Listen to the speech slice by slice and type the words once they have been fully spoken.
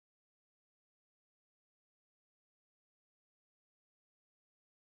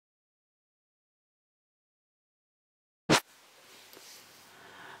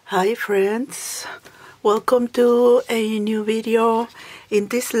Hi friends, welcome to a new video. In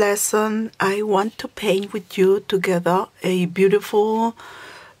this lesson I want to paint with you together a beautiful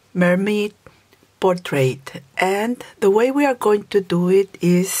mermaid portrait, and the way we are going to do it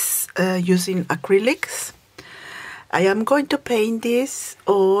is using acrylics. I am going to paint this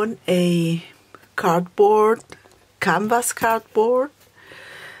on a canvas cardboard.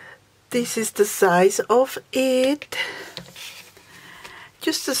 This is the size of it.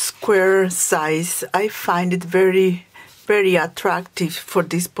 Just a square size. I find it very attractive for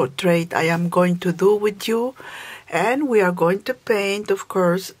this portrait I am going to do with you. And we are going to paint, of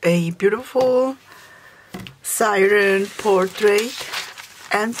course, a beautiful siren portrait.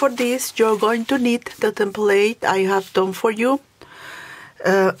 And for this, you're going to need the template I have done for you.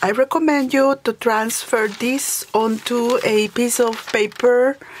 I recommend you to transfer this onto a piece of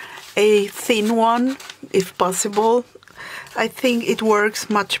paper, a thin one, if possible. I think it works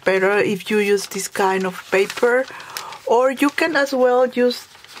much better if you use this kind of paper, or you can as well use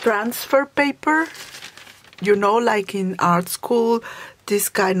transfer paper, you know, like in art school, this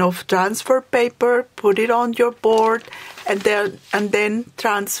kind of transfer paper. Put it on your board and then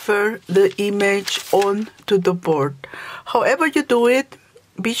transfer the image onto the board. However you do it,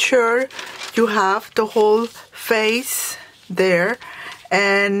 be sure you have the whole face there.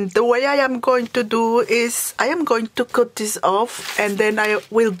 And the way I am going to do is I am going to cut this off and then I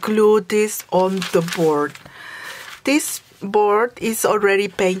will glue this on the board. This board is already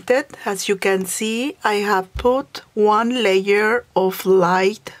painted. As you can see, I have put one layer of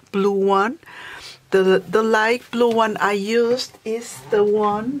light blue one. The light blue one I used is the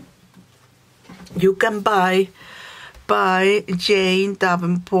one you can buy by Jane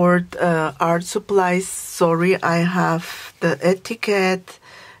Davenport Art Supplies. Sorry, I have the etiquette.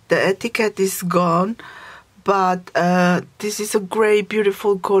 The etiquette is gone, but this is a great,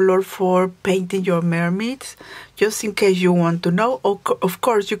 beautiful color for painting your mermaids. Just in case you want to know, of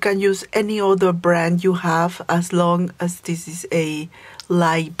course, you can use any other brand you have, as long as this is a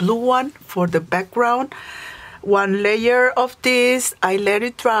light blue one for the background. One layer of this, I let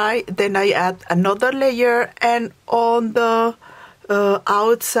it dry, then I add another layer, and on the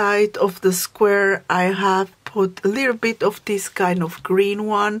outside of the square I have put a little bit of this kind of green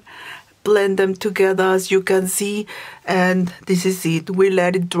one. Blend them together, as you can see, and this is it. We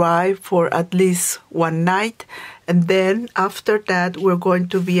let it dry for at least one night, and then after that we're going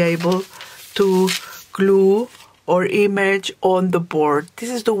to be able to glue or image on the board. This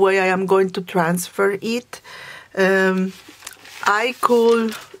is the way I am going to transfer it. I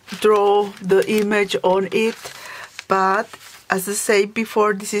could draw the image on it, but as I said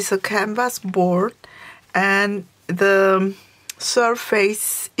before, this is a canvas board and the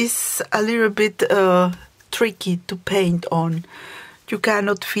surface is a little bit tricky to paint on. You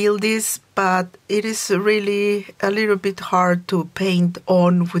cannot feel this, but it is really a little bit hard to paint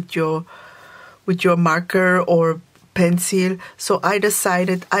on with your marker or pencil. So I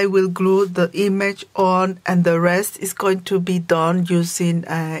decided I will glue the image on, and the rest is going to be done using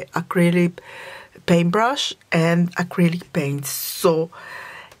acrylic paintbrush and acrylic paints. So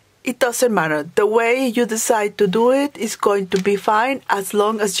it doesn't matter. The way you decide to do it is going to be fine, as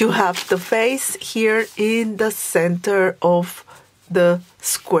long as you have the face here in the center of the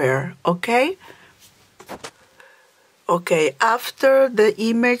square, okay? Okay, after the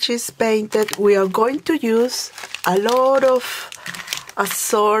image is painted, we are going to use a lot of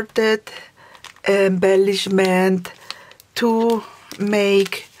assorted embellishment to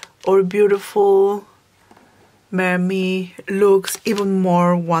make our beautiful mermaid looks even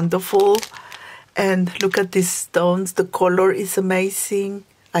more wonderful. And look at these stones, the color is amazing,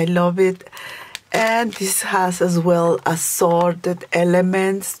 I love it. And this has as well assorted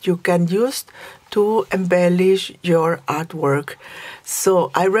elements you can use to embellish your artwork.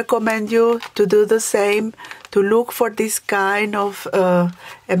 So I recommend you to do the same, to look for this kind of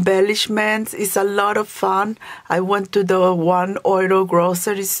embellishments. It's a lot of fun. I went to the €1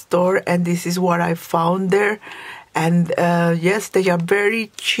 grocery store and this is what I found there. And yes, they are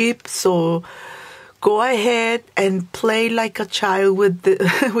very cheap, so go ahead and play like a child with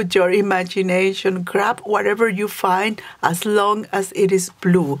with your imagination. Grab whatever you find, as long as it is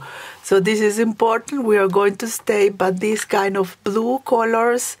blue. So this is important. We are going to stay by this kind of blue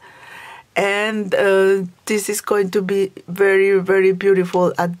colors, and this is going to be very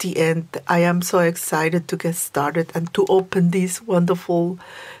beautiful at the end. I am so excited to get started and to open these wonderful,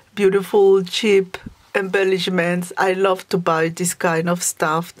 beautiful, cheap embellishments. I love to buy this kind of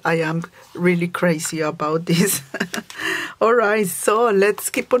stuff. I am really crazy about this. Alright, so let's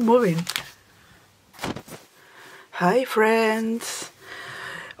keep on moving. Hi friends.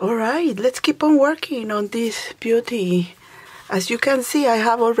 All right, let's keep on working on this beauty. As you can see, I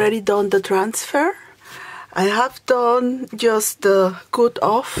have already done the transfer. I have done just the cut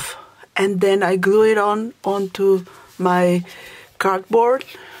off, and then I glue it onto my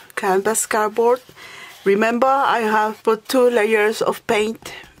canvas cardboard. Remember, I have put 2 layers of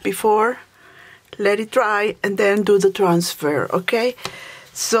paint before. Let it dry and then do the transfer, okay?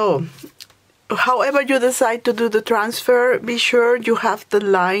 So, however you decide to do the transfer, be sure you have the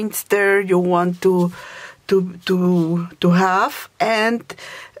lines there you want to have, and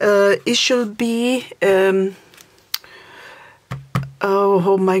it should be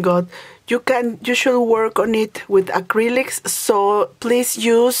oh my god, you should work on it with acrylics, so please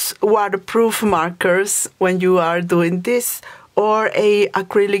use waterproof markers when you are doing this, or a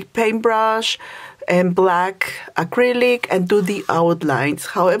acrylic paintbrush and black acrylic, and do the outlines.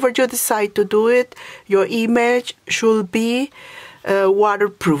 However you decide to do it, your image should be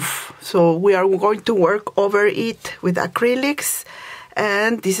waterproof. So we are going to work over it with acrylics,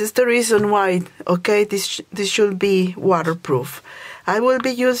 and this is the reason why, okay, this should be waterproof. I will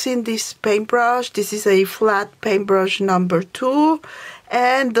be using this paintbrush. This is a flat paintbrush number 2,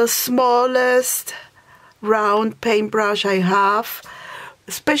 and the smallest round paintbrush I have,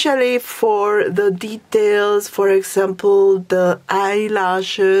 especially for the details, for example, the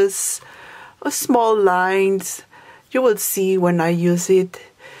eyelashes, or small lines. You will see when I use it.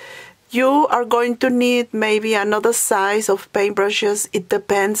 You are going to need maybe another size of paintbrushes. It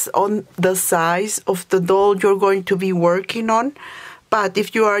depends on the size of the doll you're going to be working on. But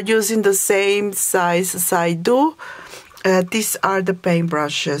if you are using the same size as I do, these are the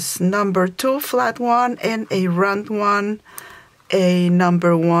paintbrushes. Number 2 flat one and a round one. A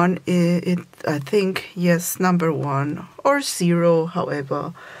number 1, I think, yes, number 1 or 0,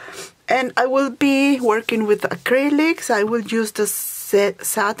 however. And I will be working with acrylics. I will use the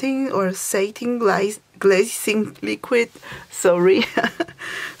satin glazing liquid. Sorry,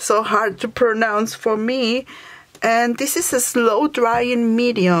 so hard to pronounce for me. And this is a slow drying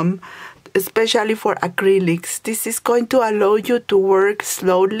medium, especially for acrylics. This is going to allow you to work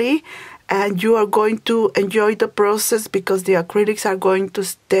slowly, and you are going to enjoy the process because the acrylics are going to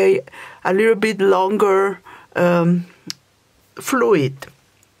stay a little bit longer fluid.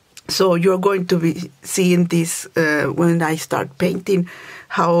 So you're going to be seeing this when I start painting,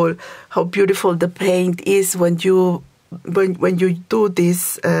 how beautiful the paint is when you do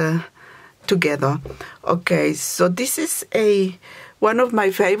this together. Okay, so this is one of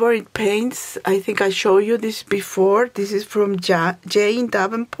my favorite paints. I think I showed you this before. This is from Jane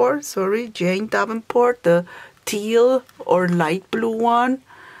Davenport, the teal or light blue one.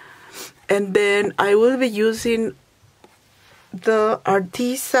 And then I will be using the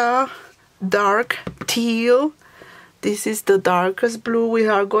Arteza dark teal. This is the darkest blue we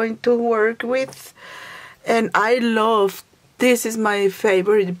are going to work with. And I love, this is my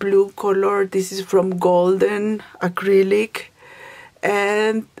favorite blue color. This is from Golden Acrylic.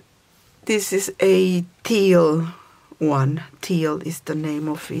 And this is a teal one. Teal is the name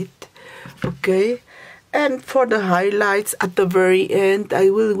of it. Okay. And for the highlights at the very end, I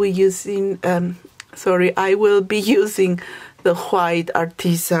will be using the white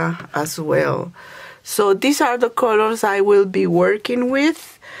Arteza as well. So these are the colors I will be working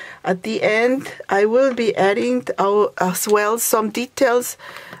with. At the end, I will be adding as well some details.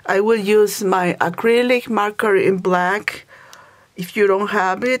 I will use my acrylic marker in black. If you don't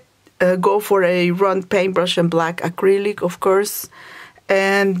have it, go for a round paintbrush and black acrylic, of course.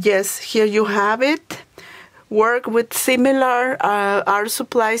 And yes, here you have it. Work with similar art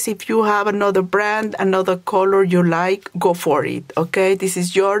supplies. If you have another brand, another color you like, go for it, okay? This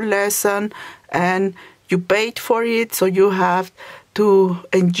is your lesson, and you paid for it, so you have to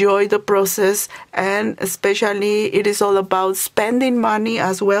enjoy the process, and especially it is all about spending money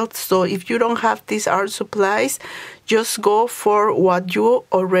as well. So if you don't have these art supplies, just go for what you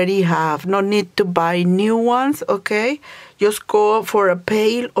already have. No need to buy new ones, okay? Just go for a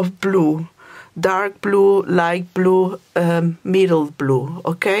pale of blue, dark blue, light blue, middle blue,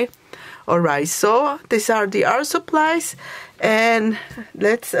 okay? All right, so these are the art supplies, and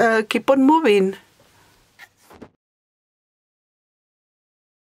let's keep on moving.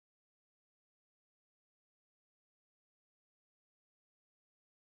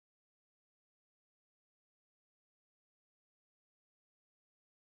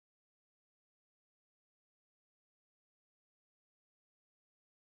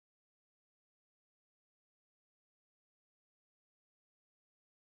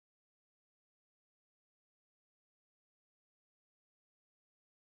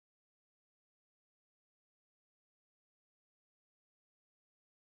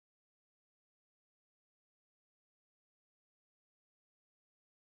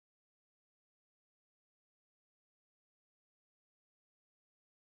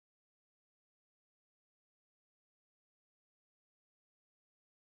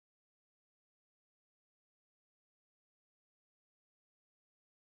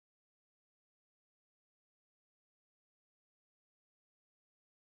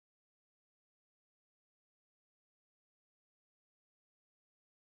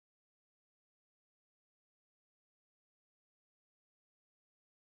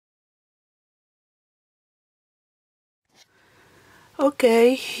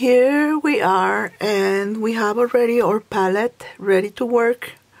 Okay, here we are, and we have already our palette ready to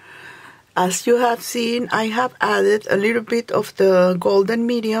work. As you have seen, I have added a little bit of the golden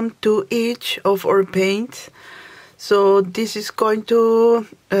medium to each of our paints. So this is going to,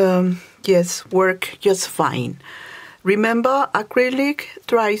 work just fine. Remember, acrylic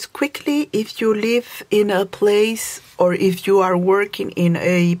dries quickly if you live in a place or if you are working in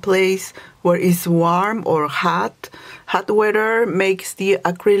a place where it's warm or hot. Hot weather makes the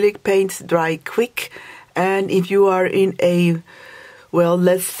acrylic paints dry quick, and if you are in a, well,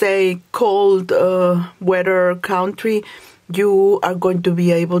 let's say cold weather country, you are going to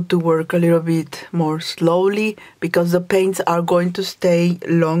be able to work a little bit more slowly because the paints are going to stay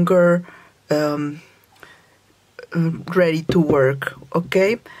longer ready to work.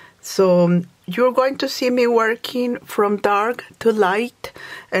 Okay, so you're going to see me working from dark to light,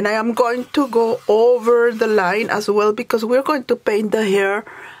 and I am going to go over the line as well because we're going to paint the hair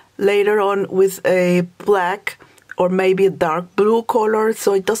later on with a black or maybe a dark blue color,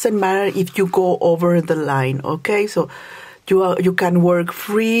 so it doesn't matter if you go over the line. Okay, so you can work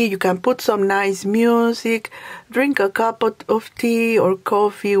free, you can put some nice music, drink a cup of tea or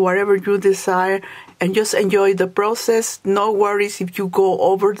coffee, whatever you desire, and just enjoy the process. No worries if you go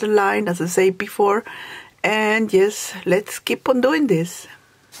over the line, as I said before. And yes, let's keep on doing this.